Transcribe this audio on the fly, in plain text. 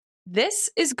This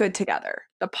is Good Together,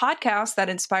 the podcast that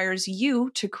inspires you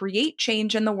to create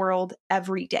change in the world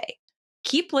every day.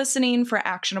 Keep listening for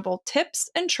actionable tips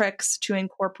and tricks to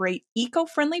incorporate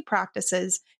eco-friendly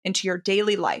practices into your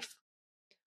daily life.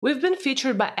 We've been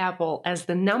featured by Apple as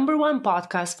the #1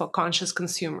 podcast for conscious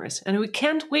consumers, and we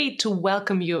can't wait to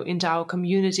welcome you into our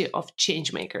community of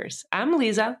changemakers. I'm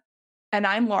Lisa. And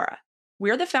I'm Laura.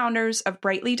 We're the founders of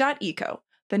Brightly.eco,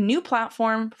 the new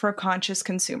platform for conscious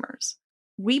consumers.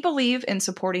 We believe in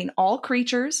supporting all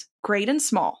creatures, great and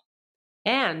small.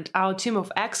 And our team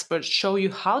of experts show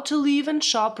you how to live and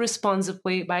shop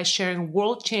responsibly by sharing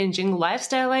world-changing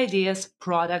lifestyle ideas,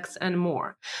 products, and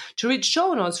more. To read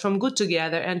show notes from Good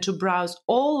Together and to browse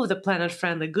all of the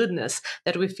planet-friendly goodness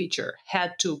that we feature,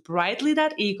 head to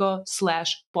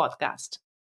brightly.eco/podcast.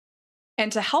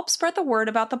 And to help spread the word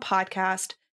about the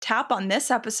podcast, tap on this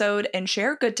episode and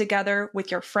share Good Together with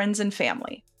your friends and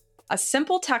family. A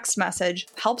simple text message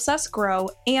helps us grow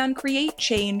and create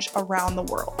change around the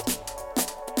world.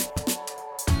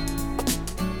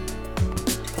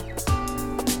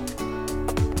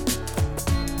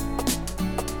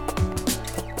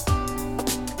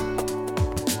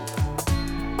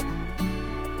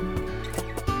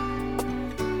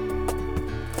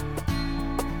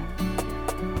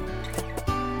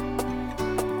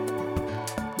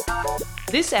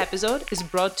 This episode is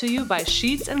brought to you by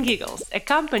Sheets and Giggles, a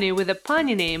company with a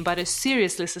punny name but a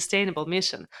seriously sustainable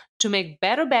mission to make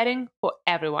better bedding for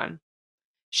everyone.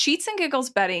 Sheets and Giggles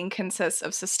bedding consists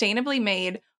of sustainably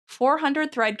made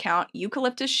 400 thread count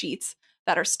eucalyptus sheets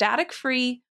that are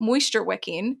static-free,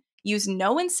 moisture-wicking, use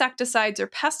no insecticides or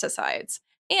pesticides,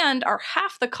 and are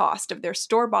half the cost of their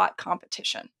store-bought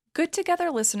competition. Good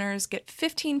Together listeners get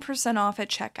 15% off at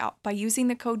checkout by using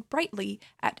the code BRIGHTLY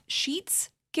at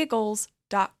sheetsgiggles.com.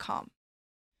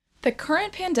 The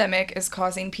current pandemic is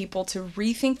causing people to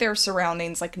rethink their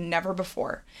surroundings like never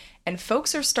before, and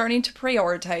folks are starting to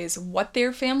prioritize what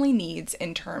their family needs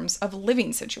in terms of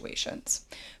living situations.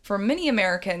 For many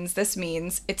Americans, this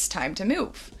means it's time to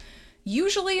move.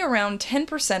 Usually around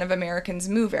 10% of Americans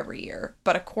move every year,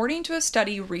 but according to a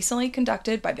study recently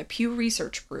conducted by the Pew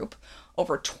Research Group,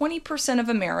 over 20% of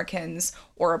Americans,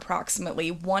 or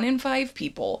approximately 1 in 5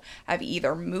 people, have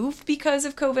either moved because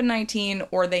of COVID-19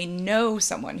 or they know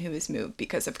someone who has moved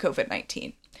because of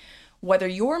COVID-19. Whether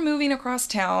you're moving across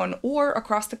town or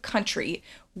across the country,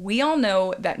 we all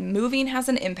know that moving has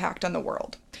an impact on the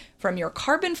world. From your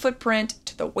carbon footprint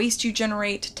to the waste you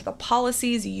generate to the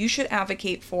policies you should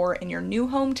advocate for in your new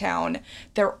hometown,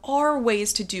 there are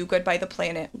ways to do good by the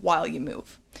planet while you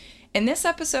move. In this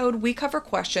episode, we cover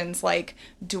questions like,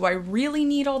 do I really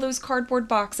need all those cardboard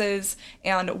boxes?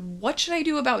 And what should I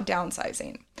do about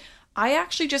downsizing? I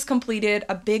actually just completed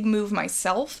a big move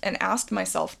myself and asked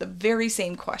myself the very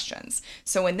same questions.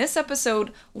 So in this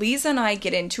episode, Lisa and I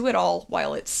get into it all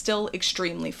while it's still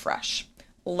extremely fresh.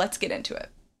 Let's get into it.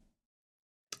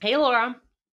 Hey, Laura.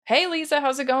 Hey, Lisa,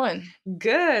 how's it going?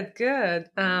 Good.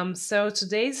 So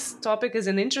today's topic is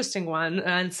an interesting one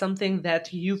and something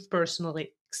that you've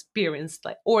personally experienced,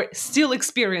 or still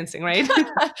experiencing, right?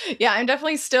 Yeah, I'm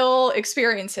definitely still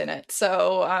experiencing it.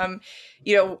 So,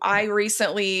 I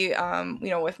recently,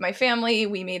 with my family,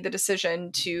 we made the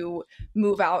decision to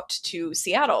move out to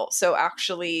Seattle. So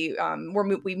actually,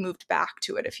 we moved back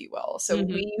to it, if you will. So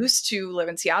we used to live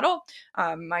in Seattle.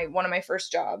 One of my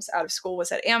first jobs out of school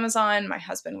was at Amazon. My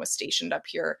husband was stationed up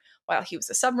here while he was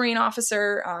a submarine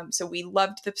officer. So we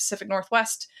loved the Pacific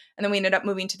Northwest. And then we ended up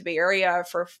moving to the Bay Area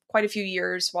for quite a few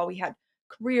years while we had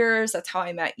careers. That's how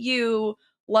I met you.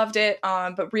 Loved it,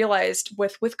 but realized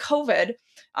with COVID,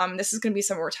 this is going to be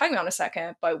something we're talking about in a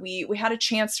second, but we had a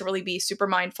chance to really be super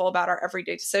mindful about our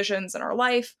everyday decisions in our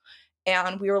life.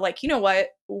 And we were like, you know what?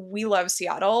 We love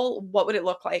Seattle. What would it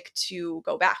look like to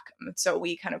go back? And so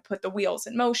we kind of put the wheels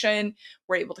in motion.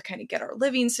 We're able to kind of get our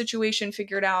living situation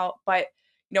figured out. But,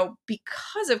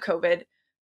 because of COVID,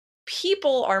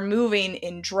 people are moving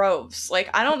in droves. Like,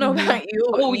 I don't know about you.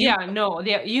 Oh, yeah, no.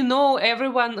 Yeah,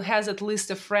 everyone has at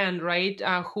least a friend, right?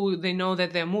 Who they know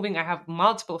that they're moving. I have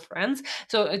multiple friends.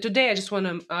 So today I just want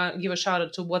to give a shout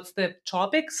out to what's the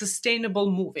topic?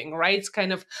 Sustainable moving, right? It's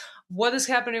kind of what is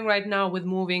happening right now with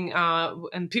moving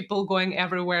and people going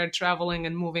everywhere, traveling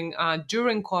and moving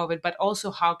during COVID, but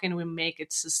also how can we make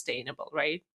it sustainable,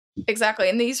 right? Exactly.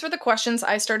 And these were the questions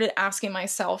I started asking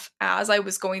myself as I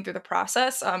was going through the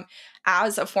process.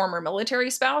 As a former military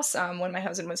spouse, when my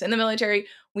husband was in the military,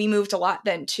 we moved a lot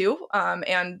then too.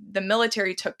 And the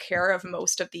military took care of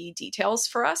most of the details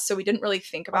for us. So we didn't really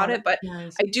think about it. But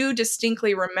nice. I do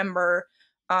distinctly remember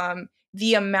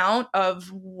the amount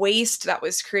of waste that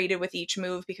was created with each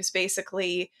move, because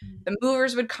basically the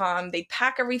movers would come, they'd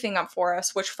pack everything up for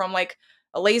us, which from like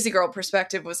a lazy girl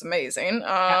perspective was amazing.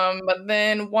 Yeah. But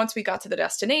then once we got to the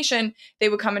destination, they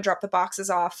would come and drop the boxes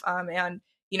off, and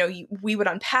we would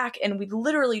unpack, and we'd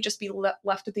literally just be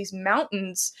left with these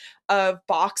mountains of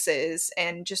boxes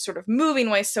and just sort of moving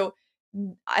waste. So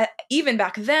even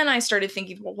back then, I started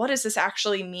thinking, well, what does this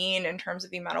actually mean in terms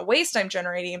of the amount of waste I'm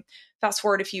generating? Fast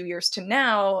forward a few years to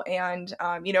now, and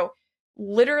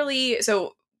literally,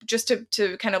 so just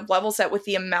to kind of level set with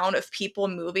the amount of people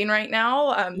moving right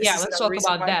now, this Yeah, is let's another talk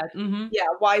reason about why, that. yeah,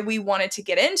 why we wanted to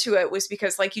get into it was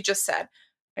because, like you just said,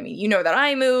 I mean, that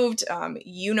I moved,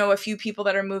 a few people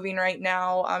that are moving right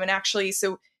now, and actually,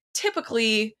 so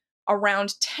typically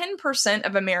around 10%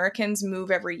 of Americans move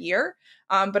every year.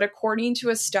 But according to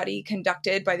a study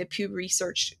conducted by the Pew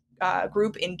Research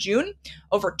Group in June,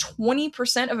 over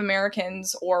 20% of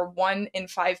Americans, or 1 in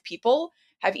 5 people,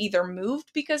 have either moved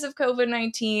because of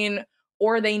COVID-19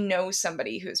 or they know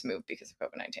somebody who's moved because of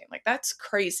COVID-19. Like, that's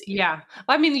crazy. Yeah.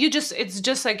 I mean, it's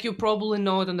just like you probably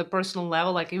know it on the personal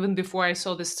level. Like even before I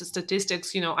saw the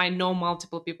statistics, I know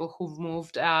multiple people who've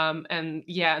moved. And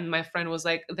yeah, and my friend was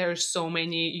like, there's so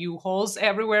many U-Hauls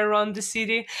everywhere around the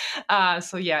city.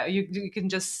 So yeah, you can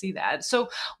just see that. So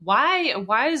why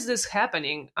is this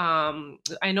happening?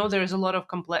 I know there's a lot of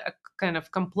kind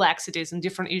of complexities and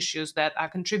different issues that are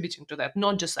contributing to that,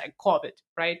 not just like COVID,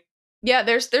 right? Yeah,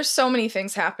 there's so many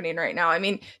things happening right now. I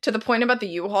mean, to the point about the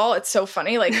U-Haul, it's so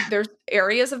funny. Like, there's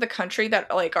areas of the country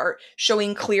that like are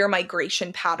showing clear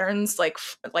migration patterns, like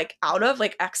out of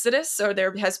like exodus, or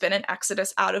there has been an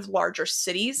exodus out of larger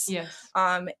cities. Yes.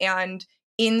 And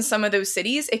in some of those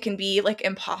cities, it can be like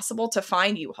impossible to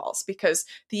find U-Hauls because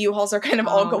the U-Hauls are kind of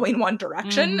all going one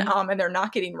direction, and they're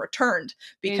not getting returned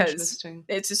because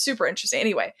it's super interesting.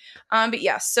 Anyway, but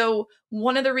yeah, so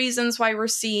one of the reasons why we're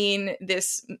seeing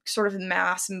this sort of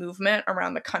mass movement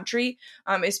around the country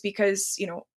is because,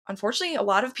 unfortunately, a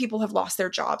lot of people have lost their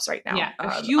jobs right now. Yeah,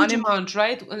 a huge amount,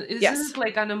 right? Isn't Yes. it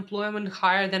like unemployment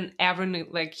higher than ever in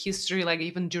like history, like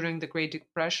even during the Great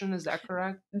Depression? Is that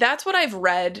correct? That's what I've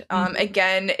read. Mhm.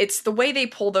 Again, it's the way they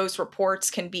pull those reports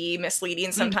can be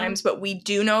misleading sometimes, but we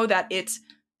do know that it's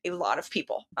a lot of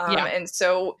people. Yeah. And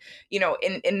so,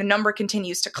 and the number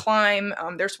continues to climb.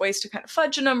 There's ways to kind of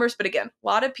fudge the numbers, but again, a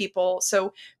lot of people.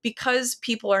 So because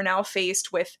people are now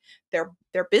faced with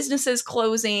their businesses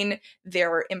closing,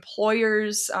 their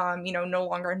employers, no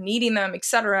longer needing them,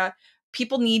 etc.,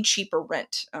 people need cheaper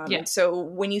rent. Yeah. And so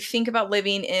when you think about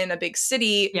living in a big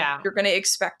city, Yeah. you're going to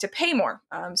expect to pay more.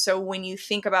 So when you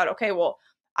think about, okay, well,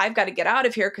 I've got to get out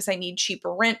of here because I need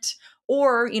cheaper rent,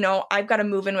 or, I've got to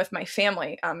move in with my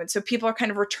family. And so people are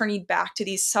kind of returning back to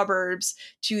these suburbs,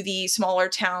 to the smaller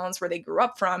towns where they grew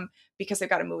up from, because they've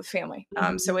got to move with family.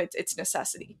 So it's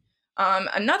necessity.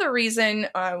 Another reason,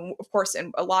 of course,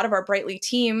 in a lot of our Brightly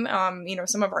team,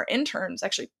 some of our interns,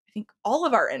 actually, I think all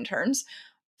of our interns,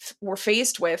 were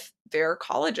faced with their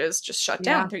colleges just shut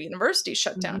down, their universities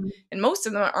shut down, and most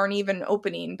of them aren't even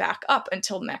opening back up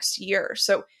until next year.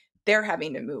 So they're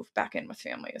having to move back in with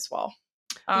family as well.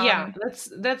 Yeah,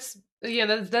 that's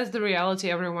the reality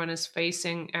everyone is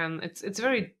facing, and it's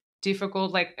very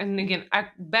difficult. Like, and again,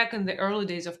 back in the early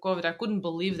days of COVID, I couldn't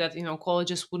believe that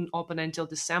colleges wouldn't open until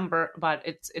December, but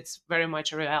it's very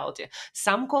much a reality.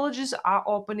 Some colleges are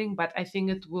opening, but I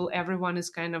think everyone is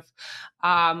kind of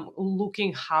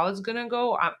looking how it's gonna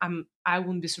go. I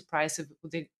wouldn't be surprised if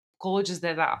the colleges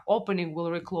that are opening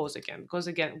will reclose again, because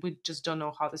again, we just don't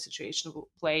know how the situation will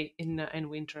play in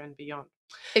winter and beyond.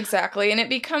 Exactly. And it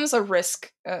becomes a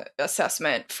risk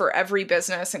assessment for every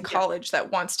business and college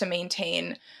that wants to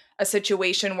maintain a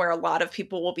situation where a lot of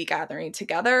people will be gathering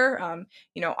together.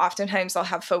 Oftentimes they'll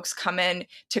have folks come in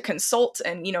to consult.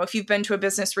 And, if you've been to a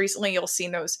business recently, you'll see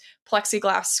those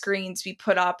plexiglass screens be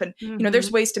put up. And,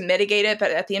 there's ways to mitigate it.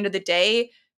 But at the end of the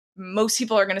day, most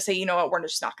people are going to say, you know what, we're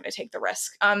just not going to take the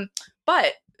risk.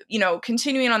 But,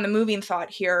 continuing on the moving thought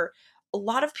here, a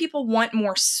lot of people want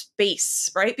more space,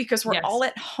 right? Because we're all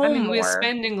at home. I mean, we're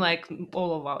spending like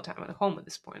all of our time at home at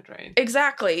this point, right?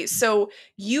 Exactly. So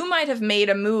you might have made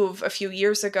a move a few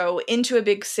years ago into a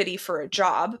big city for a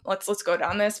job. Let's go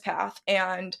down this path.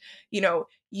 And,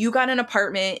 you got an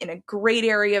apartment in a great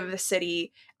area of the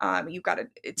city.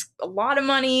 It's a lot of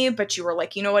money, but you were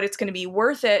like, you know what, it's going to be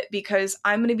worth it because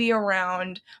I'm going to be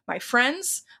around my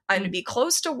friends. I'm going to be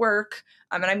close to work.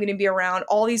 And I'm going to be around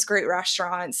all these great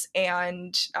restaurants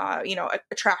and,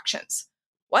 attractions.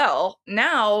 Well,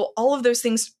 now all of those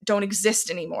things don't exist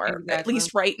anymore, at Exactly.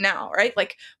 least right now, right?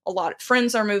 Like a lot of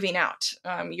friends are moving out.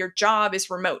 Your job is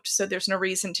remote, so there's no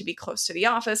reason to be close to the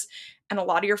office. And a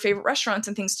lot of your favorite restaurants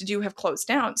and things to do have closed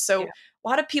down. So Yeah. a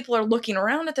lot of people are looking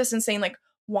around at this and saying, like,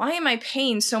 why am I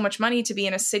paying so much money to be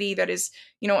in a city that is,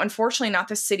 unfortunately not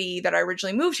the city that I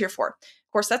originally moved here for?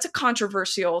 Of course, that's a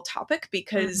controversial topic Hmm.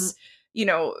 because,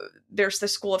 there's the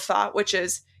school of thought, which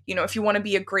is, if you want to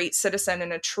be a great citizen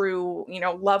and a true,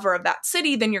 lover of that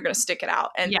city, then you're going to stick it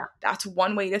out. And Yeah. that's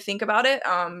one way to think about it.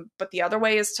 But the other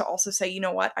way is to also say, you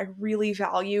know what, I really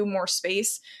value more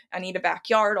space. I need a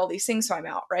backyard, all these things. So I'm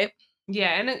out, right?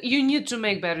 Yeah, and you need to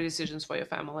make better decisions for your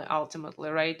family ultimately,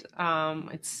 right?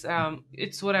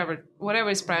 It's whatever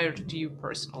is priority to you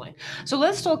personally. So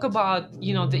let's talk about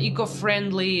the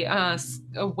eco-friendly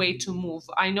way to move.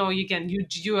 I know again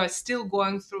you are still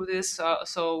going through this,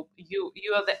 so you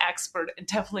are the expert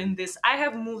definitely in this. I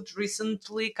have moved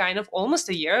recently, kind of almost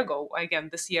a year ago. Again,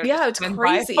 this year just Yeah, it's went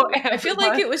by for crazy. I feel like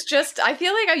everyone. it was just, I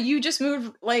feel like you just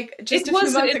moved like It just a few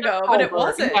was months in ago, but it October,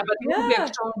 wasn't. yeah, but it will be Yeah.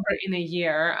 October in a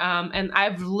year. And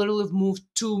I've literally moved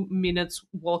 2 minutes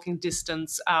walking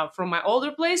distance from my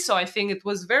older place, so I think it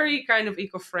was very kind of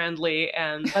eco-friendly.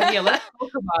 And but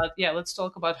yeah, let's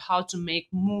talk about how to make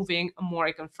moving more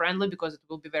eco-friendly because it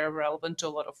will be very relevant to a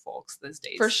lot of folks these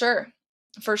For days. sure.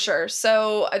 For sure.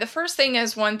 So the first thing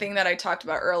is one thing that I talked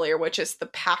about earlier, which is the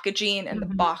packaging and the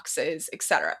Hmm. boxes,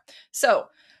 etc. So,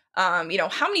 how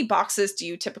many boxes do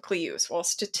you typically use? Well,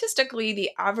 statistically,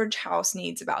 the average house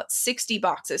needs about 60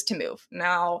 boxes to move.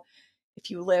 Now, if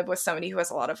you live with somebody who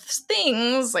has a lot of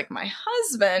things, like my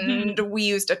husband, we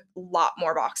used a lot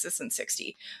more boxes than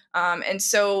 60. And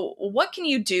so, what can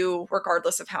you do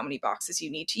regardless of how many boxes you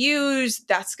need to use?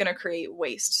 That's going to create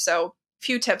waste. So,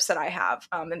 few tips that I have.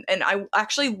 And I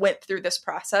actually went through this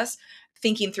process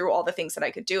thinking through all the things that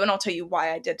I could do. And I'll tell you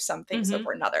why I did some things Hmm.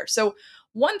 over another. So,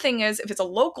 one thing is if it's a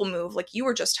local move, like you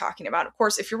were just talking about, of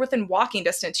course, if you're within walking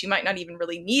distance, you might not even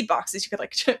really need boxes. You could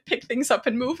like pick things up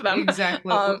and move them.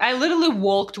 Exactly. Um, I literally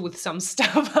walked with some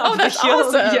stuff oh, up the that's hill.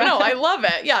 awesome. Yeah. No, I love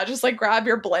it. Yeah, just like grab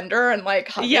your blender and like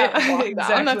hug it and Yeah, walk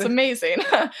down. That's exactly. amazing.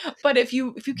 But if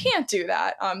you can't do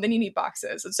that, then you need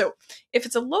boxes. And so if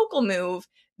it's a local move,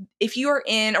 if you are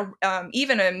in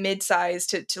even a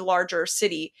mid-sized to larger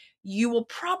city, you will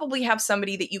probably have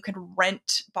somebody that you can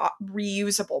rent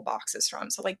reusable boxes from.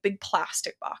 So like big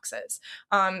plastic boxes.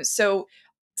 So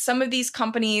some of these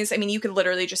companies, I mean, you could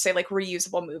literally just say like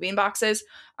reusable moving boxes.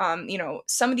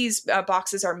 Some of these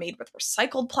boxes are made with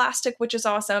recycled plastic, which is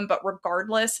awesome. But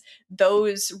regardless,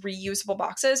 those reusable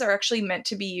boxes are actually meant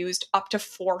to be used up to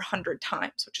 400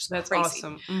 times, which is That's crazy.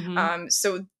 awesome. Hmm.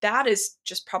 So that is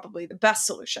just probably the best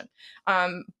solution.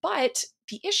 But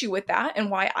the issue with that, and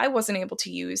why I wasn't able to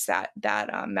use that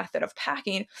method of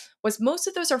packing, was most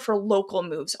of those are for local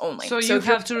moves only. So So you if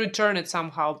you're have to return it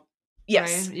somehow, right?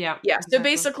 Yes. Yeah, Yeah. So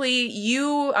exactly. basically,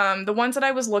 the ones that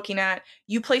I was looking at,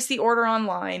 you place the order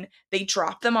online, they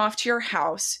drop them off to your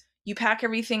house, you pack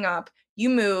everything up, you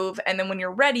move, and then when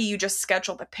you're ready, you just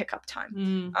schedule the pickup time.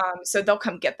 Mm. So they'll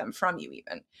come get them from you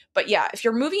even. But yeah, if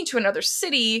you're moving to another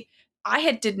city,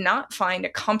 did not find a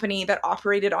company that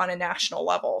operated on a national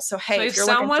level. So So hey, if if you're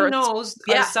looking for if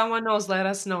yeah, someone knows, let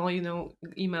us know.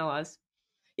 Email us.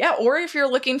 yeah, or if you're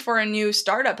looking for a new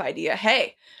startup idea,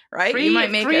 hey, right, you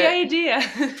might make Free a idea.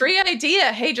 free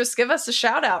idea. Hey, just give us a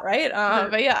shout out, right?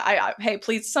 But yeah, hey,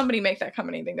 please, somebody make that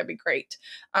company. I think that'd be great.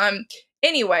 Um,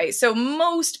 anyway, so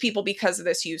most people, because of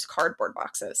this, use cardboard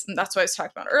boxes, and that's what I was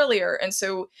talking about earlier. And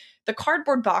so the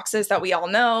cardboard boxes that we all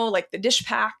know, like the dish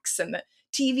packs and the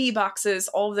TV boxes,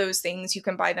 all of those things, you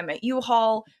can buy them at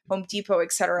U-Haul, Home Depot,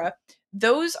 etc.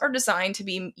 Those are designed to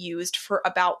be used for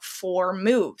about 4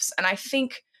 moves, and I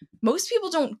think most people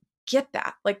don't get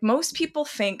that. Like most people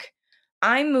think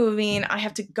I'm moving, I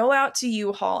have to go out to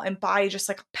U-Haul and buy just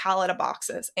like a pallet of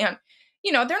boxes. And,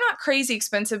 they're not crazy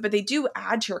expensive, but they do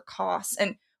add to your costs.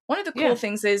 And one of the cool Yeah.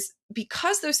 things is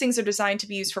because those things are designed to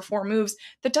be used for 4 moves,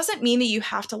 that doesn't mean that you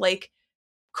have to like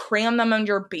cram them in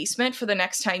your basement for the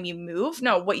next time you move.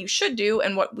 No, what you should do,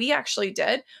 and what we actually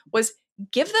did, was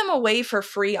give them away for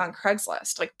free on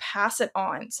Craigslist, like pass it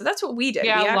on. So that's what we did.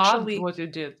 Yeah, I We loved actually what you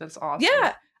did. That's awesome.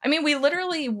 yeah. I mean, we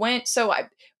literally went,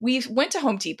 we went to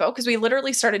Home Depot because we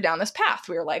literally started down this path.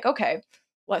 We were like, okay,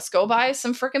 let's go buy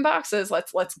some freaking boxes.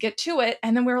 Let's get to it.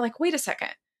 And then we were like, wait a second.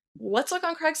 Let's look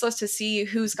on Craigslist to see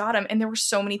who's got them. And there were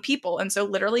so many people. And so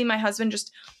literally my husband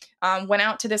just went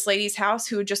out to this lady's house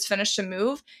who had just finished to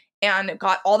move and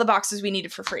got all the boxes we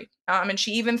needed for free. And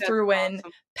she even That's threw in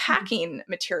awesome. packing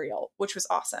material, which was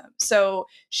awesome. So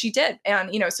she did.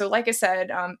 And, so like I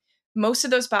said, most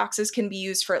of those boxes can be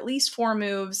used for at least 4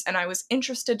 moves. And I was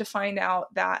interested to find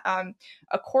out that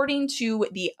according to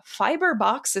the Fiber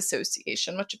Box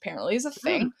Association, which apparently is a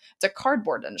thing, it's a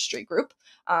cardboard industry group,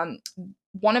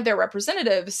 one of their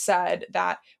representatives said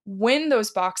that when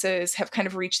those boxes have kind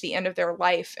of reached the end of their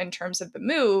life in terms of the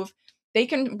move, they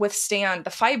can withstand, the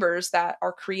fibers that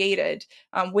are created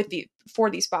for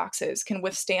these boxes can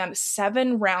withstand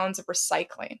 7 rounds of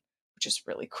recycling, which is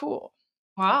really cool.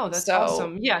 Wow, that's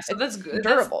awesome. Yeah, so that's good.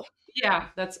 Durable.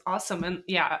 That's awesome. And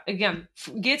yeah, again,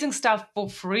 getting stuff for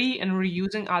free and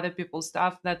reusing other people's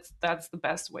stuff, that's the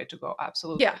best way to go.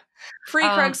 Absolutely. Yeah. Free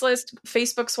Craigslist,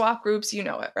 Facebook swap groups, you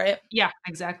know it, right? Yeah,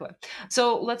 exactly.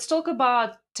 So let's talk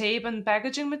about tape and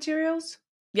packaging materials.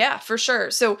 Yeah, for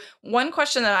sure. So one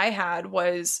question that I had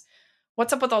was,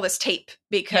 what's up with all this tape?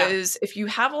 Because if you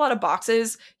have a lot of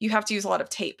boxes, you have to use a lot of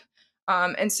tape.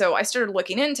 And so I started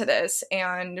looking into this,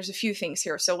 and there's a few things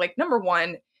here. So like number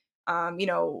one,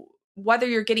 whether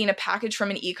you're getting a package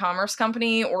from an e-commerce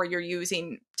company or you're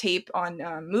using tape on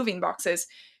moving boxes,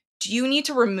 do you need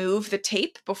to remove the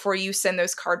tape before you send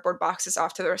those cardboard boxes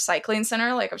off to the recycling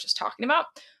center, like I was just talking about?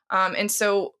 And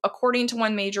so according to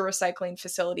one major recycling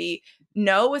facility,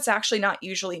 no, it's actually not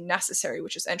usually necessary,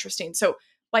 which is interesting. So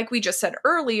like we just said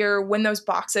earlier, when those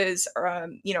boxes are,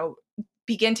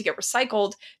 begin to get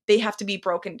recycled, they have to be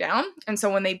broken down. And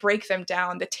so when they break them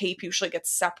down, the tape usually gets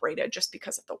separated just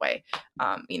because of the way,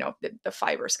 the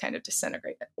fibers kind of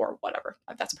disintegrate or whatever.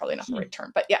 That's probably not the right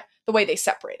term, but yeah, the way they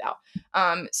separate out.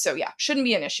 So yeah, shouldn't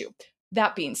be an issue.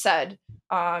 That being said,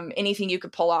 anything you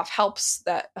could pull off helps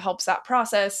that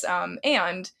process.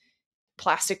 And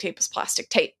plastic tape is plastic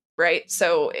tape, right?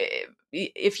 So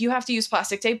if you have to use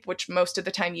plastic tape, which most of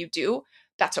the time you do,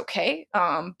 that's okay.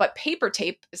 But paper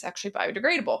tape is actually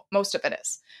biodegradable. Most of it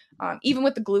is, even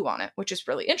with the glue on it, which is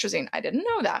really interesting. I didn't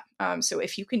know that. So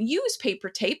if you can use paper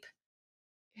tape,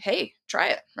 hey, try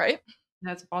it, right?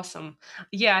 That's awesome.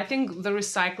 Yeah, I think the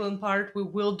recycling part, we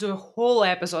will do a whole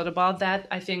episode about that.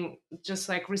 I think just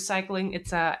like recycling,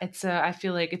 I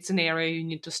feel like it's an area you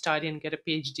need to study and get a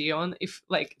PhD on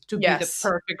to be the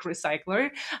perfect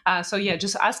recycler. So yeah,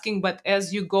 just asking, but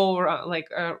as you go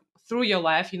through your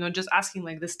life, just asking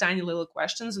like this tiny little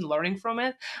questions and learning from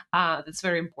it. That's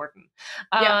very important.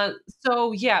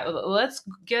 So yeah, let's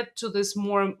get to this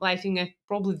more, I think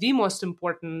probably the most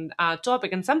important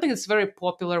topic, and something that's very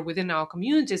popular within our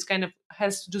communities, kind of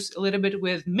has to do a little bit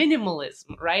with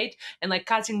minimalism, right? And like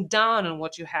cutting down on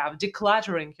what you have,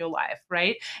 decluttering your life,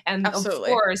 right? And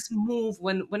Absolutely. Of course,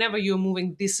 whenever you're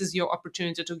moving, this is your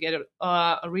opportunity to get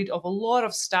rid of a lot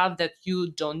of stuff that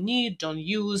you don't need, don't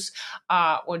use,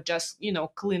 or just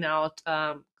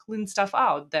clean stuff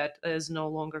out that is no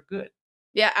longer good.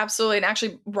 Yeah, absolutely. And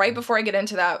actually, right before I get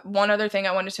into that, one other thing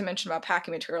I wanted to mention about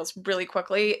packing materials really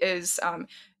quickly is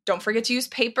don't forget to use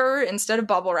paper instead of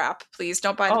bubble wrap. Please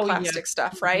don't buy the plastic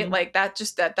stuff, right? Mm-hmm. Like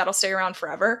that'll stay around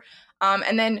forever.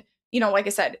 And then, like I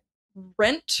said,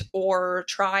 rent or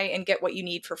try and get what you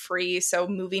need for free. So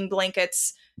moving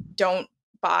blankets, don't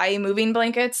buy moving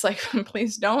blankets. Like,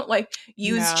 please don't. Like,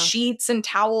 use sheets and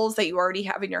towels that you already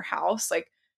have in your house.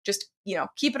 Like, just,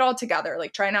 keep it all together.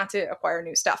 Like, try not to acquire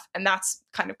new stuff. And that's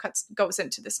kind of goes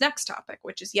into this next topic,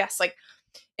 which is, like,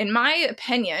 in my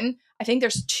opinion, I think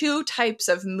there's 2 types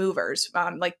of movers,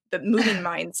 like the moving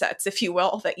mindsets, if you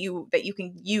will, that you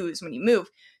can use when you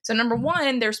move. So number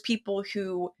one, there's people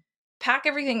who pack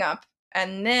everything up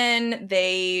and then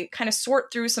they kind of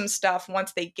sort through some stuff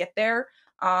once they get there.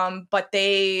 But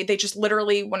they just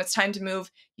literally, when it's time to move,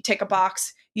 you take a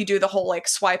box, you do the whole like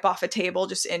swipe off a table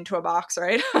just into a box,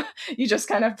 right? You just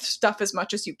kind of stuff as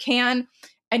much as you can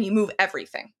and you move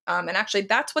everything. And actually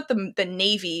that's what the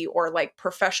Navy or like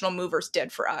professional movers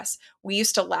did for us. We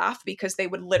used to laugh because they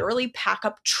would literally pack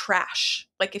up trash.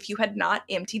 Like if you had not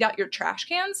emptied out your trash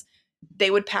cans, they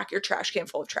would pack your trash can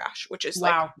full of trash, which is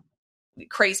like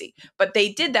crazy. But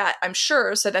they did that, I'm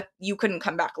sure, so that you couldn't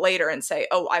come back later and say,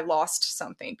 oh, I lost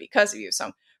something because of you.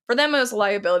 So for them, it was a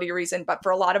liability reason. But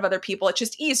for a lot of other people, it's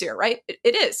just easier, right?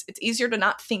 It is. It's easier to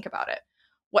not think about it.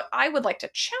 What I would like to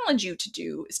challenge you to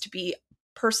do is to be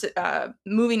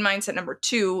moving mindset number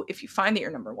 2, if you find that you're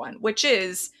number 1, which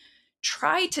is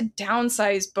try to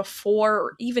downsize before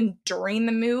or even during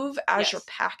the move as you're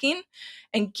packing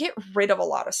and get rid of a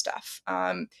lot of stuff.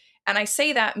 And I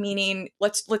say that meaning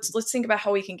let's think about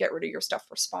how we can get rid of your stuff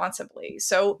responsibly.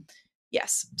 So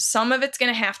yes, some of it's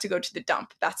going to have to go to the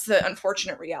dump. That's the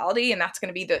unfortunate reality. And that's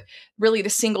going to be the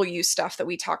single-use stuff that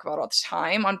we talk about all the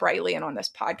time on Brightly and on this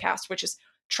podcast, which is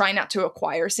try not to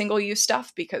acquire single-use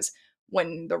stuff, because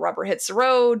when the rubber hits the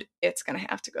road, it's going to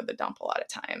have to go to the dump a lot of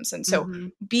times. And so Mm-hmm.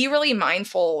 be really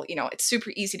mindful. It's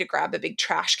super easy to grab a big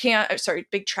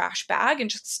big trash bag and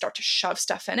just start to shove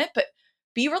stuff in it. But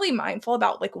be really mindful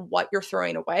about like what you're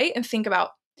throwing away and think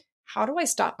about, how do I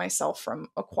stop myself from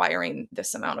acquiring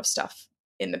this amount of stuff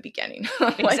in the beginning?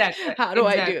 Like, Exactly. how do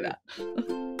I do Exactly. that?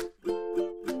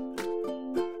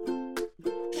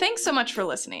 Thanks so much for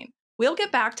listening. We'll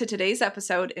get back to today's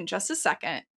episode in just a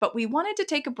second, but we wanted to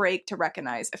take a break to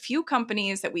recognize a few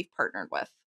companies that we've partnered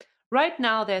with. Right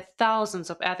now, there are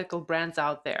thousands of ethical brands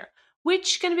out there,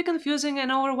 which can be confusing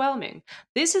and overwhelming.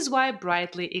 This is why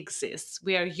Brightly exists.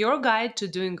 We are your guide to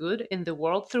doing good in the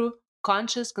world through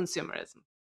conscious consumerism.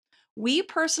 We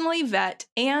personally vet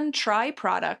and try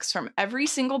products from every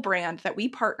single brand that we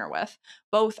partner with,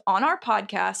 both on our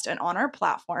podcast and on our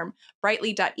platform,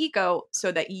 brightly.eco,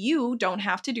 so that you don't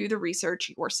have to do the research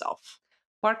yourself.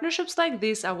 Partnerships like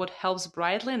this are what helps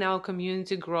Brightly and our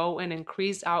community grow and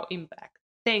increase our impact.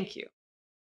 Thank you.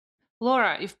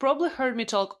 Laura, you've probably heard me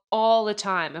talk all the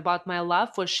time about my love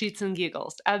for Sheets and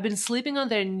Giggles. I've been sleeping on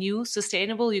their new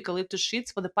sustainable eucalyptus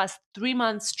sheets for the past 3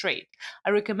 months straight. I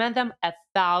recommend them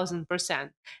 1,000%.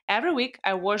 Every week,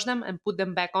 I wash them and put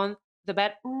them back on the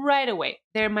bed right away.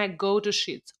 They're my go-to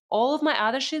sheets. All of my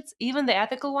other sheets, even the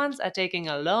ethical ones, are taking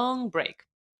a long break.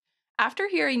 After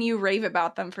hearing you rave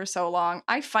about them for so long,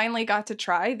 I finally got to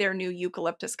try their new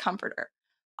eucalyptus comforter.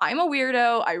 I'm a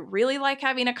weirdo. I really like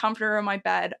having a comforter in my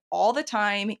bed all the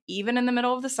time, even in the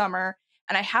middle of the summer,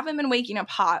 and I haven't been waking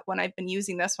up hot when I've been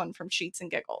using this one from Sheets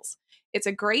and Giggles. It's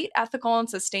a great ethical and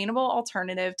sustainable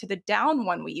alternative to the down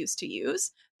one we used to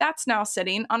use that's now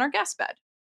sitting on our guest bed.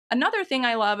 Another thing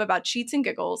I love about Sheets and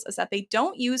Giggles is that they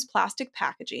don't use plastic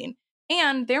packaging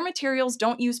and their materials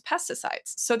don't use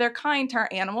pesticides, so they're kind to our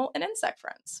animal and insect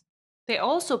friends. They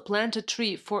also plant a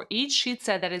tree for each sheet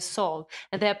set that is sold,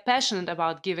 and they are passionate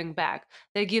about giving back.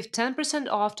 They give 10%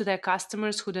 off to their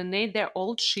customers who donate their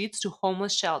old sheets to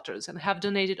homeless shelters and have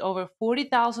donated over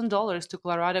 $40,000 to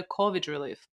Colorado COVID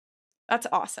relief. That's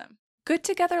awesome. Good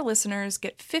Together listeners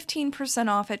get 15%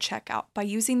 off at checkout by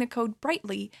using the code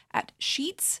BRIGHTLY at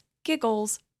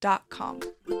sheetsgiggles.com.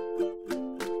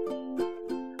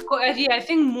 Well, yeah, I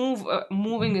think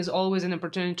moving is always an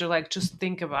opportunity to like just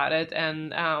think about it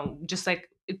and just like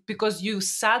because you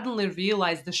suddenly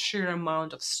realize the sheer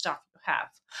amount of stuff you have.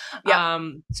 Yeah.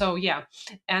 So yeah,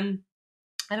 and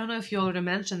I don't know if you already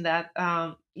mentioned that.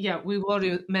 Yeah, we've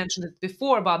already mentioned it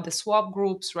before about the swap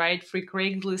groups, right? Free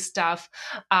Craigslist stuff.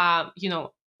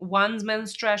 One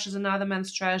man's trash is another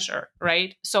man's treasure,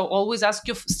 right? So always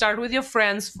start with your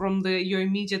friends from your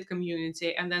immediate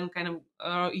community, and then kind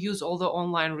of use all the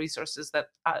online resources that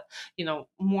are,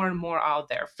 more and more out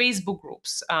there. Facebook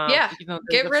groups. Yeah,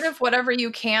 get rid of whatever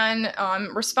you can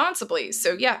responsibly.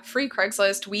 So yeah, free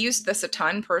Craigslist. We use this a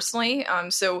ton personally.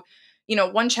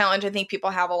 One challenge I think people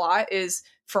have a lot is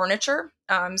furniture.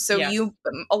 Yes.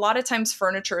 A lot of times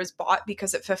furniture is bought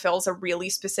because it fulfills a really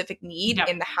specific need Yep.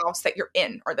 in the house that you're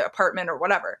in or the apartment or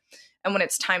whatever. And when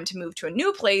it's time to move to a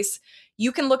new place,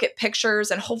 you can look at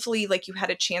pictures and hopefully like you had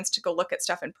a chance to go look at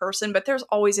stuff in person, but there's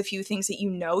always a few things that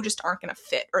just aren't going to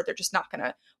fit or they're just not going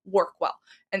to work well.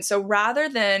 And so rather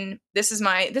than this is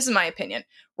my opinion,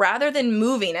 rather than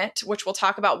moving it, which we'll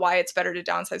talk about why it's better to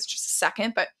downsize just a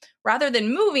second, but rather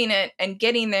than moving it and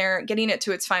getting it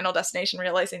to its final destination,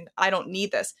 realizing I don't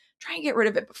need this, try and get rid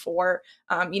of it before.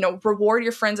 Reward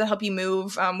your friends that help you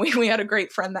move. We had a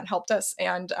great friend that helped us,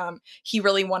 and he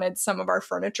really wanted some of our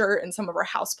furniture and some of our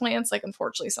houseplants. Like,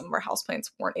 unfortunately, some of our houseplants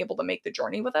weren't able to make the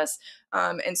journey with us,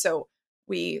 and so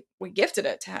we gifted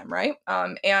it to him, right?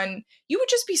 And you would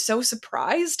just be so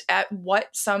surprised at what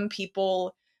some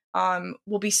people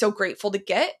will be so grateful to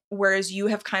get, whereas you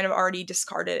have kind of already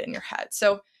discarded it in your head.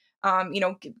 So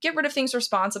get rid of things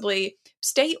responsibly,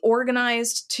 stay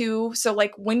organized too. So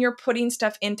like when you're putting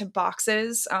stuff into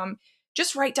boxes,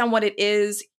 just write down what it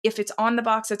is. If it's on the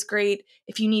box, that's great.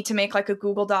 If you need to make like a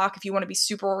Google Doc, if you want to be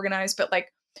super organized, but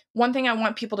like one thing I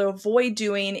want people to avoid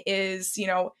doing is,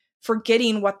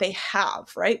 forgetting what they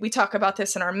have, right? We talk about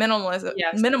this in our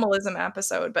minimalism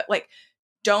episode, but like,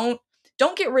 don't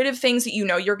get rid of things that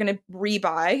you're going to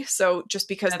rebuy. So just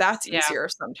because that's easier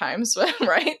sometimes,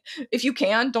 right? If you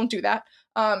can, don't do that.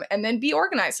 And then be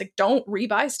organized. Like, don't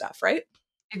rebuy stuff, right?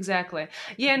 Exactly.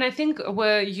 Yeah, and I think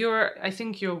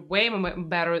you're way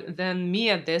better than me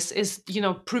at this is,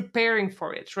 preparing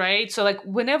for it, right? So like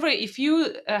if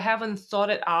you haven't thought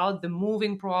it out, the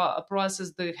moving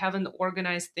process, haven't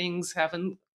organized things,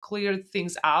 haven't cleared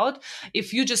things out,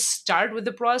 if you just start with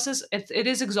the process, it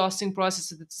is exhausting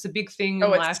process. It's a big thing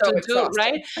in life to do,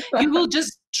 right? You will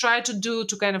just try to do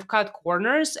to kind of cut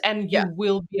corners, and you Yeah,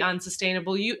 will be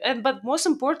unsustainable. But most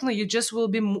importantly, you just will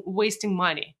be wasting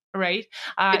money, right?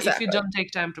 If you exactly. don't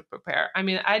take time to prepare. I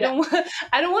mean, I Yeah. don't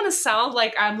I don't want to sound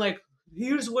like I'm like,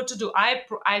 here's what to do.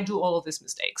 I do all of these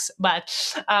mistakes, but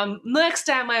next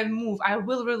time I move, I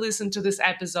will re-listen to this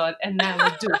episode and I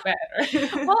will do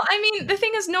better. Well, I mean, the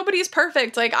thing is nobody's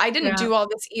perfect. Like I didn't Yeah. do all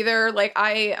this either. Like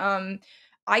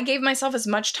I gave myself as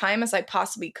much time as I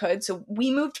possibly could. So we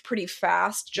moved pretty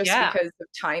fast just Yeah. because of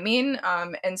timing.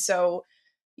 And so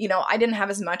I didn't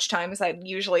have as much time as I'd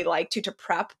usually like to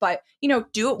prep, but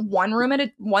do it one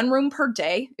room per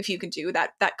day if you can do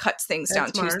that. That cuts things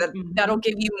That's down too. So smart. that'll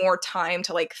give you more time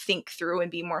to like think through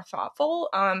and be more thoughtful.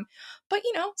 But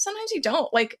sometimes you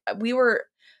don't. Like we were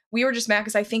just mad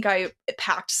because I think I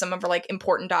packed some of our like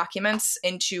important documents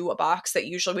into a box that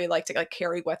usually we like to like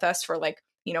carry with us for like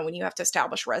when you have to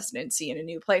establish residency in a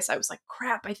new place. I was like,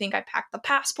 crap, I think I packed the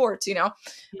passports.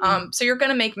 Mhm. So you're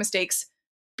gonna make mistakes.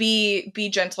 Be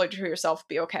gentler to yourself,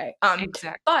 be okay.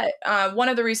 Exactly. But one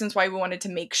of the reasons why we wanted to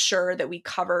make sure that we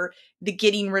cover the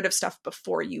getting rid of stuff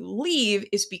before you leave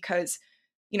is because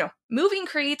moving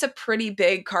creates a pretty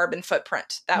big carbon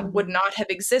footprint that would Mhm. not have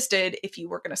existed if you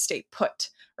were going to stay put,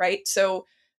 right? So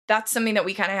that's something that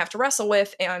we kind of have to wrestle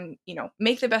with and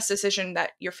make the best decision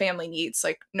that your family needs.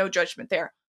 Like, no judgment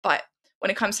there. But when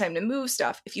it comes time to move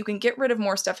stuff, if you can get rid of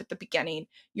more stuff at the beginning,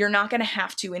 you're not going to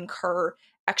have to incur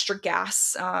extra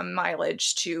gas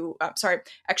mileage to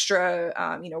extra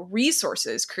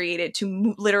resources created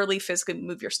to literally physically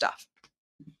move your stuff.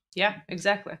 Yeah,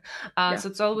 exactly. Yeah. So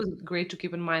it's always great to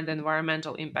keep in mind the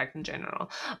environmental impact in general.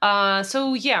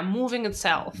 So yeah, moving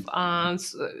itself.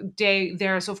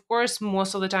 There's of course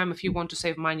most of the time, if you want to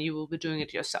save money, you will be doing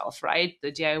it yourself, right?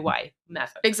 The DIY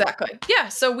method. Exactly. Yeah.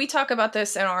 So we talk about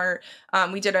this in our,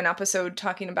 we did an episode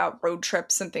talking about road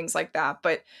trips and things like that.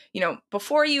 But,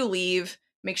 before you leave,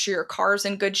 make sure your car's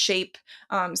in good shape.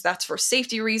 So that's for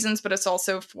safety reasons, but it's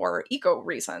also for eco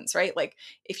reasons, right? Like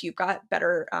if you've got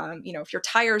better, if your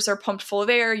tires are pumped full of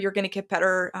air, you're going to get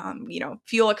better,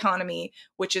 fuel economy,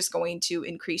 which is going to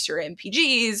increase your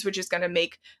MPGs, which is going to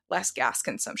make less gas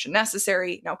consumption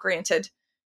necessary. Now, granted,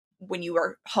 when you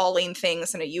are hauling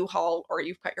things in a U-Haul or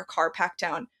you've got your car packed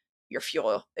down, your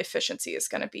fuel efficiency is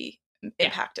going to be Yeah,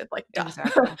 impacted like duh.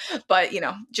 exactly. But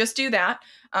just do that.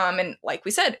 And like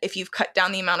we said, if you've cut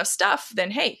down the amount of stuff,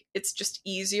 then hey, it's just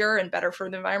easier and better for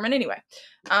the environment anyway.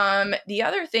 The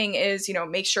other thing is,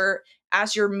 make sure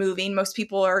as you're moving, most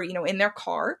people are, in their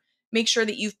car, make sure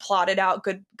that you've plotted out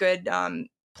good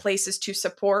places to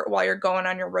support while you're going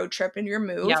on your road trip and your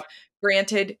move. Yep.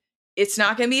 Granted, it's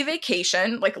not going to be a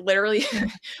vacation. Like literally,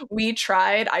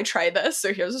 I tried this.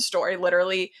 So here's a story.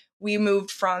 Literally, we moved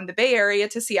from the Bay Area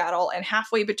to Seattle, and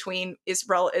halfway between is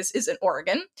in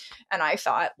Oregon. And I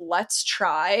thought, let's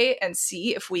try and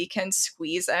see if we can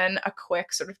squeeze in a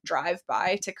quick sort of drive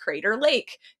by to Crater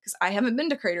Lake, because I haven't been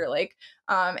to Crater Lake.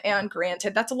 And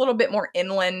granted, that's a little bit more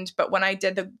inland, but when I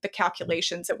did the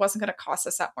calculations, it wasn't going to cost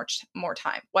us that much more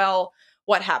time. Well,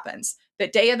 what happens? The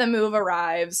day of the move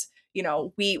arrives.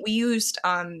 We used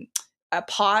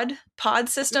pod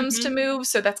systems to Mhm. move,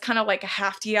 so that's kind of like a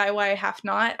half DIY, half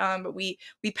not. But we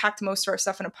packed most of our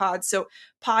stuff in a pod. So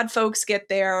pod folks get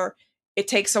there. It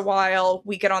takes a while.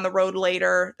 We get on the road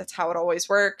later. That's how it always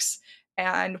works.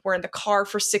 And we're in the car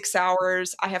for 6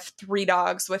 hours. I have 3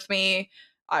 dogs with me.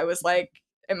 I was like,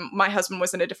 and my husband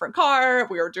was in a different car.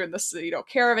 We were doing this,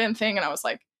 caravan thing, and I was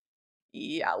like,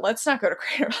 yeah, let's not go to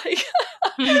Crater Lake.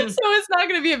 So it's not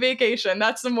going to be a vacation.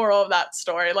 That's the moral of that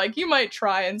story. Like you might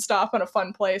try and stop in a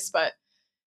fun place, but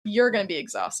you're going to be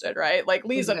exhausted, right? Like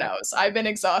Lisa Exactly. knows. I've been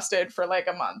exhausted for like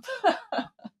a month.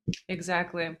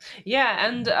 Exactly. Yeah.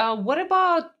 And what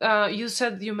about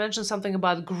you mentioned something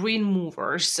about green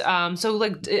movers. So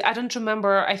like I don't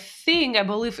remember. I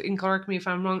believe, and correct me if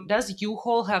I'm wrong. Does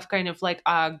U-Haul have kind of like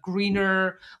a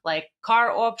greener like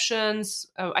car options?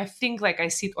 I think like I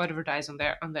see it advertised on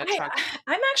their I, truck.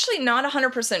 I'm actually not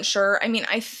 100% sure. I mean,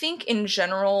 I think in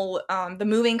general, the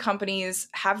moving companies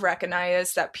have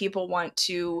recognized that people want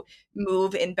to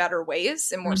move in better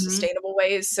ways, in more Hmm. sustainable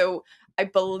ways. So I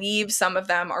believe some of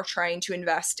them are trying to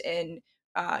invest in,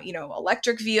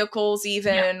 electric vehicles, Yeah.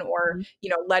 even, or,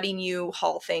 Mhm. letting you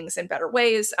haul things in better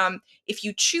ways. If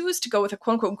you choose to go with a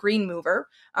quote unquote green mover,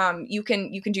 you can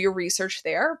do your research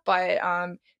there. But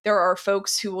there are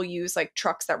folks who will use like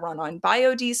trucks that run on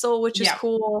biodiesel, which is Yeah.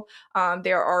 cool.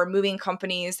 There are moving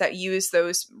companies that use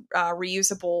those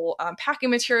reusable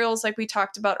packing materials, like we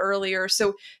talked about earlier.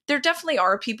 So there definitely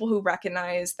are people who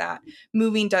recognize that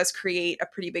moving does create a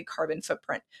pretty big carbon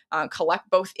footprint, collect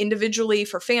both individually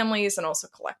for families and also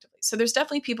collectively. So there's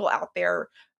definitely people out there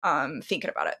thinking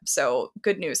about it. So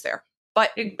good news there.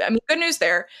 But I mean, good news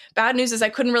there. Bad news is I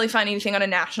couldn't really find anything on a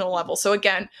national level. So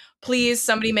again, please,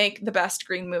 somebody make the best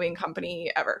green moving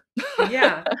company ever.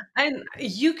 Yeah, and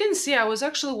you can see I was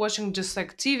actually watching just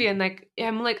like TV, and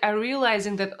like I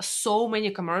realizing that so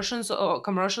many commercials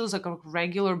like of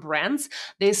regular brands,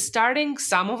 they're starting.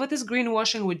 Some of it is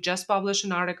greenwashing. We just published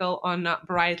an article on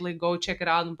Brightly. Go check it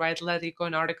out on Brightly. Let it go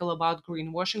an article about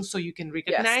greenwashing, so you can Yes.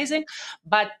 recognize it.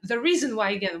 But the reason why,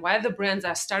 again, why the brands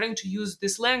are starting to use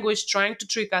this language, trying to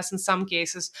trick us in some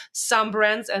cases. Some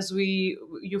brands, as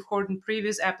you've heard in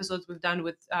previous episodes we've done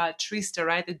with Trista,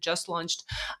 right? It just launched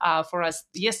for us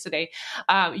yesterday.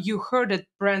 You heard that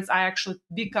brands are actually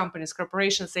big companies,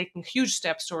 corporations taking huge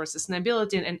steps towards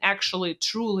sustainability and actually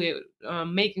truly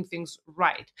making things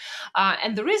right.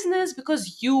 And the reason is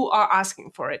because you are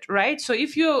asking for it, right? So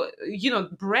if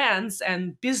brands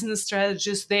and business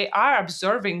strategists, they are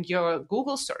observing your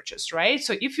Google searches, right?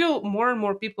 So if more and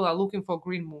more people are looking for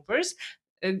green movers,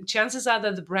 chances are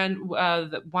that the brand,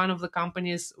 one of the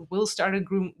companies will start a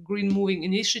green moving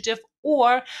initiative,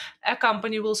 or a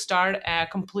company will start a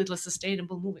completely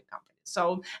sustainable moving company.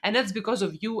 So, and that's because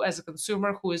of you as a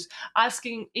consumer who is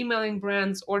asking, emailing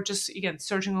brands, or just again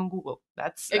searching on Google.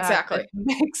 That Exactly.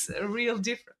 makes a real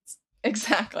difference.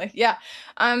 Exactly. Yeah.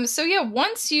 So yeah,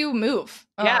 once you move,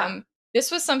 Yeah. this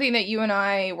was something that you and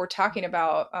I were talking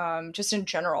about, just in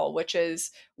general, which is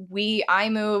I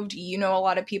moved, a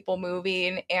lot of people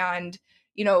moving, and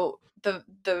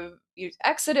the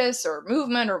exodus or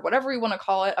movement or whatever you want to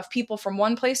call it of people from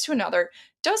one place to another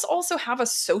does also have a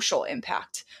social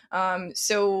impact.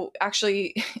 So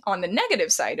actually, on the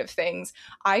negative side of things,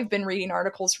 I've been reading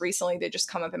articles recently that just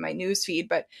come up in my news feed,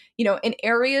 but in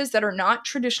areas that are not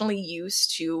traditionally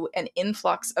used to an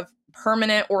influx of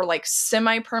permanent or like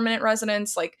semi-permanent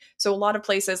residents, like, so a lot of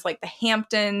places like the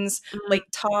Hamptons, Mhm. Lake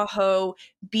Tahoe,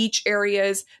 beach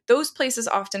areas, those places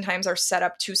oftentimes are set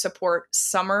up to support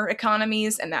summer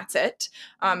economies, and that's it.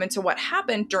 And so what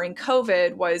happened during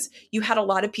COVID was you had a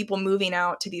lot of people moving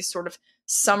out to these sort of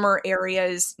summer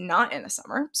areas not in the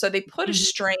summer, so they put a Mhm.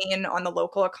 strain on the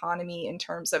local economy in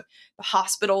terms of the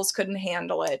hospitals couldn't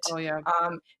handle it. Oh yeah.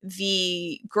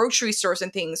 The grocery stores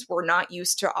and things were not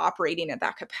used to operating at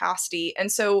that capacity. And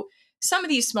so some of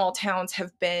these small towns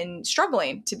have been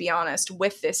struggling, to be honest,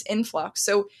 with this influx.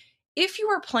 So if you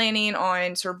are planning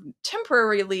on sort of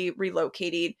temporarily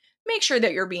relocating, make sure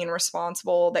that you're being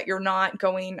responsible, that you're not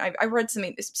going. I read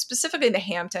something specifically the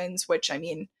Hamptons, which I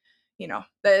mean,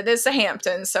 there's the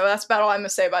Hamptons, so that's about all I'm gonna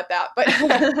say about that. But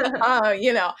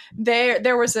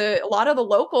there was a lot of the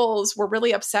locals were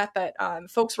really upset that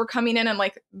folks were coming in and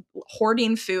like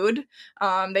hoarding food.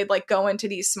 They'd like go into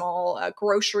these small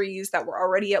groceries that were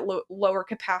already at lower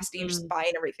capacity and just Mhm.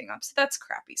 buying everything up. So that's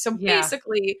crappy. So Yeah.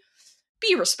 basically,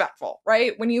 be respectful,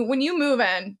 right? When you move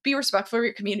in, be respectful of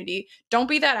your community. Don't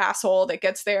be that asshole that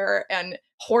gets there and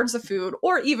hoards the food,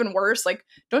 or even worse, like,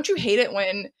 don't you hate it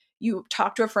when you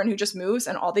talk to a friend who just moves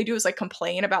and all they do is like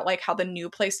complain about like how the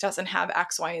new place doesn't have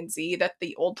X, Y, and Z that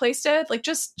the old place did? Like,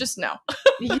 just no.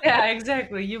 Yeah,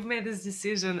 exactly. You've made this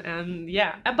decision, and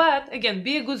yeah. But again,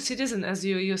 be a good citizen, as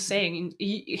you're saying.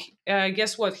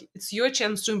 Guess what? It's your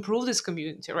chance to improve this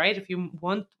community, right? If you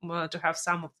want to have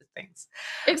some of the things.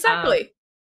 Um, Exactly.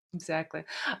 exactly.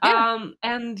 Yeah.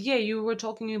 And yeah, you were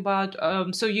talking about.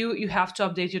 So you have to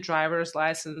update your driver's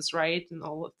license, right, and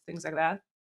all of things like that.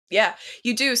 Yeah,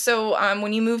 you do. So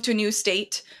when you move to a new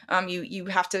state, you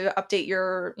have to update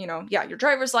your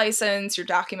driver's license, your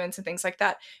documents, and things like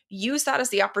that. Use that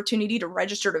as the opportunity to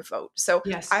register to vote. So I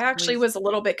Yes, actually please. was a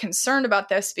little bit concerned about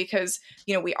this because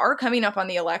we are coming up on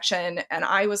the election, and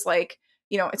I was like,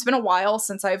 it's been a while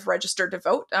since I've registered to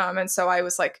vote, and so I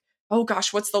was like, oh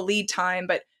gosh, what's the lead time?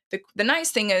 But the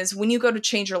nice thing is when you go to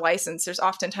change your license, there's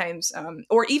oftentimes,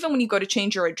 or even when you go to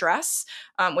change your address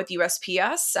with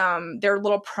USPS, there are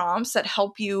little prompts that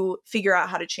help you figure out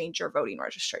how to change your voting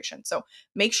registration. So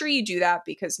make sure you do that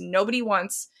because nobody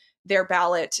wants their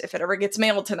ballot, if it ever gets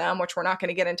mailed to them, which we're not going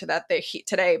to get into that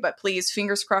today, but please,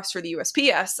 fingers crossed for the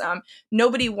USPS,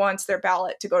 nobody wants their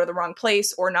ballot to go to the wrong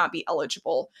place or not be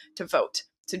eligible to vote.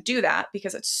 To do that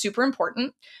because it's super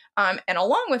important. And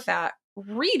along with that,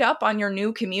 read up on your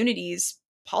new community's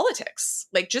politics.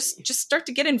 Like just start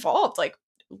to get involved. Like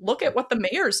look at what the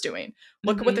mayor's doing.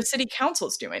 Look at what the Hmm. city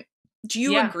council's doing. Do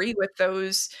you Yeah. agree with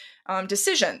those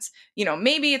decisions?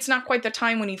 Maybe it's not quite the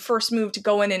time when you first moved to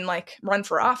go in and like run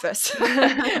for office,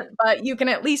 but you can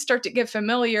at least start to get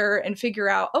familiar and figure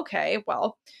out, okay,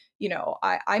 well,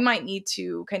 I might need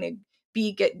to kind of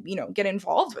get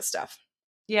involved with stuff.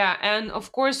 Yeah, and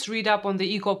of course, read up on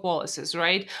the eco policies,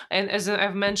 right? And as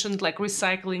I've mentioned, like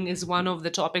recycling is one of the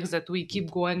topics that we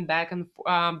keep going back and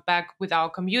back with our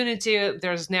community.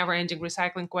 There's never-ending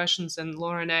recycling questions, and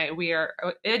Laura and I, we are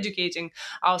educating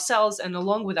ourselves and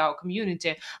along with our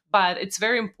community. But it's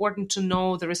very important to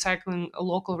know the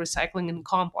local recycling and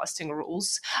composting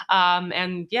rules,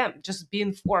 and yeah, just be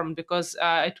informed because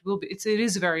it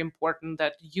is very important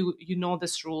that you know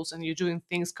these rules and you're doing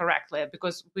things correctly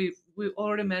because we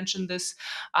already mentioned this,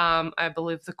 I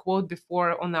believe the quote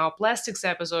before on our plastics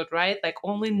episode, right? Like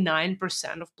only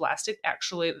 9% of plastic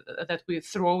actually that we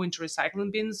throw into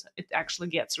recycling bins, it actually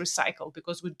gets recycled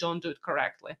because we don't do it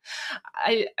correctly.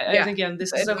 And Yeah, again,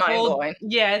 this is it's a mind whole, blowing.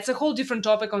 yeah, it's a whole different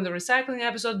topic on the recycling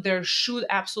episode. There should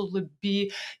absolutely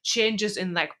be changes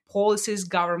in like policies,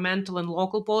 governmental and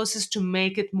local policies to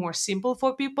make it more simple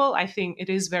for people. I think it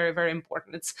is very, very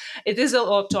important. It is a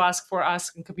lot to ask for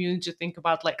us in community to think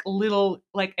about like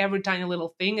like every tiny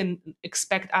little thing and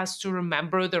expect us to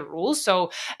remember the rules.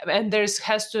 So, and there's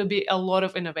has to be a lot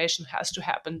of innovation has to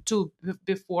happen too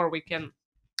before we can,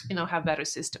 have better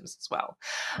systems as well.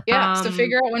 Yeah, so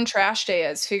figure out when trash day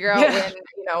is. Figure out Yeah.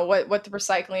 when, what the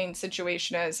recycling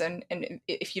situation is, and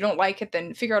if you don't like it,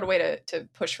 then figure out a way to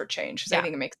push for change because I Yeah.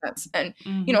 think it makes sense. And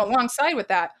Hmm. alongside with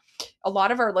that, a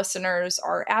lot of our listeners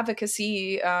are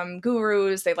advocacy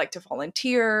gurus. They like to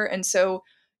volunteer, and so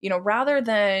rather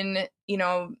than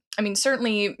I mean,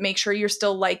 certainly make sure you're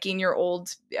still liking your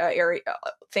old area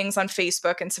things on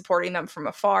Facebook and supporting them from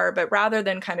afar, but rather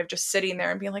than kind of just sitting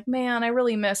there and being like, man, I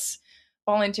really miss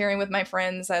volunteering with my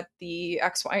friends at the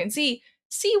X, Y, and Z,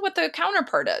 see what the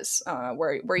counterpart is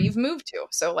where you've moved to.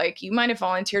 So, like, you might have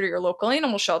volunteered at your local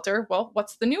animal shelter. Well,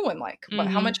 what's the new one like?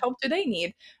 How much Hmm. help do they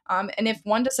need? And if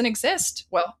one doesn't exist,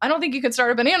 well, I don't think you could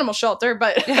start up an animal shelter,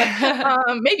 but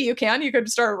maybe you can. You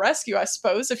could start a rescue, I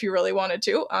suppose, if you really wanted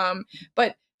to.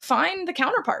 But find the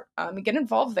counterpart, get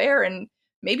involved there, and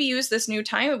maybe use this new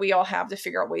time that we all have to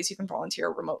figure out ways you can volunteer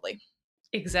remotely.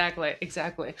 Exactly,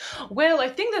 exactly. Well, I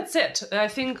think that's it. I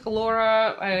think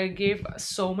Laura gave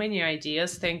so many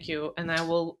ideas. Thank you. And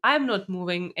I'm not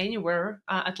moving anywhere,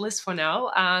 at least for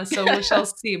now. So we shall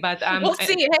see. But We'll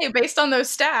see. Hey, based on those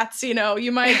stats, you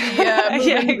might be yeah,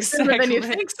 moving sooner than you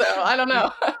exactly. think. So I don't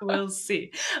know. We'll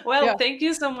see. Well, Yeah, thank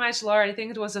you so much, Laura. I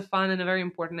think it was a fun and a very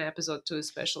important episode too,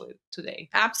 especially today.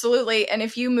 absolutely. And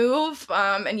if you move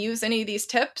and use any of these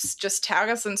tips, just tag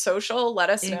us on social. Let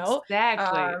us know.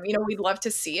 Exactly. We'd love to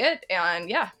see it.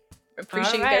 And yeah, All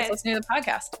appreciate you guys right. listening to the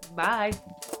podcast. Bye.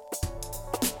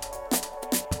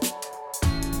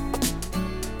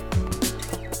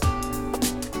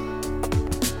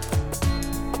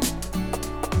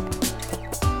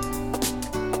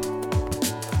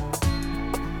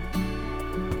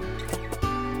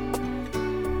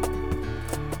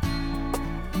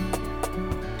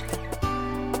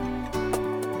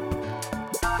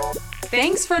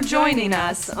 Thanks for joining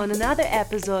us on another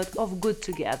episode of Good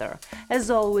Together. As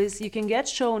always, you can get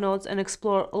show notes and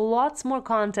explore lots more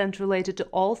content related to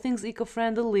all things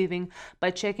eco-friendly living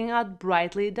by checking out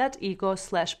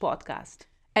brightly.eco/podcast.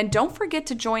 And don't forget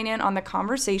to join in on the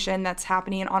conversation that's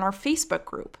happening on our Facebook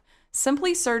group.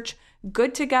 Simply search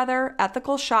Good Together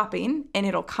Ethical Shopping and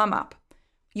it'll come up.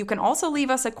 You can also leave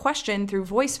us a question through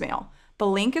voicemail. The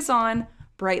link is on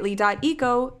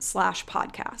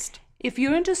brightly.eco/podcast. If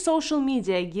you're into social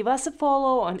media, give us a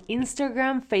follow on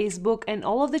Instagram, Facebook, and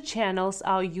all of the channels.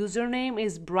 Our username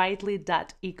is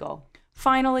brightly.eco.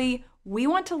 Finally, we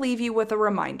want to leave you with a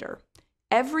reminder.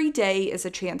 Every day is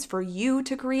a chance for you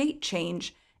to create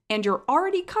change, and you're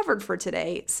already covered for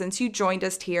today since you joined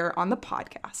us here on the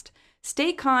podcast.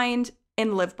 Stay kind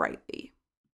and live brightly.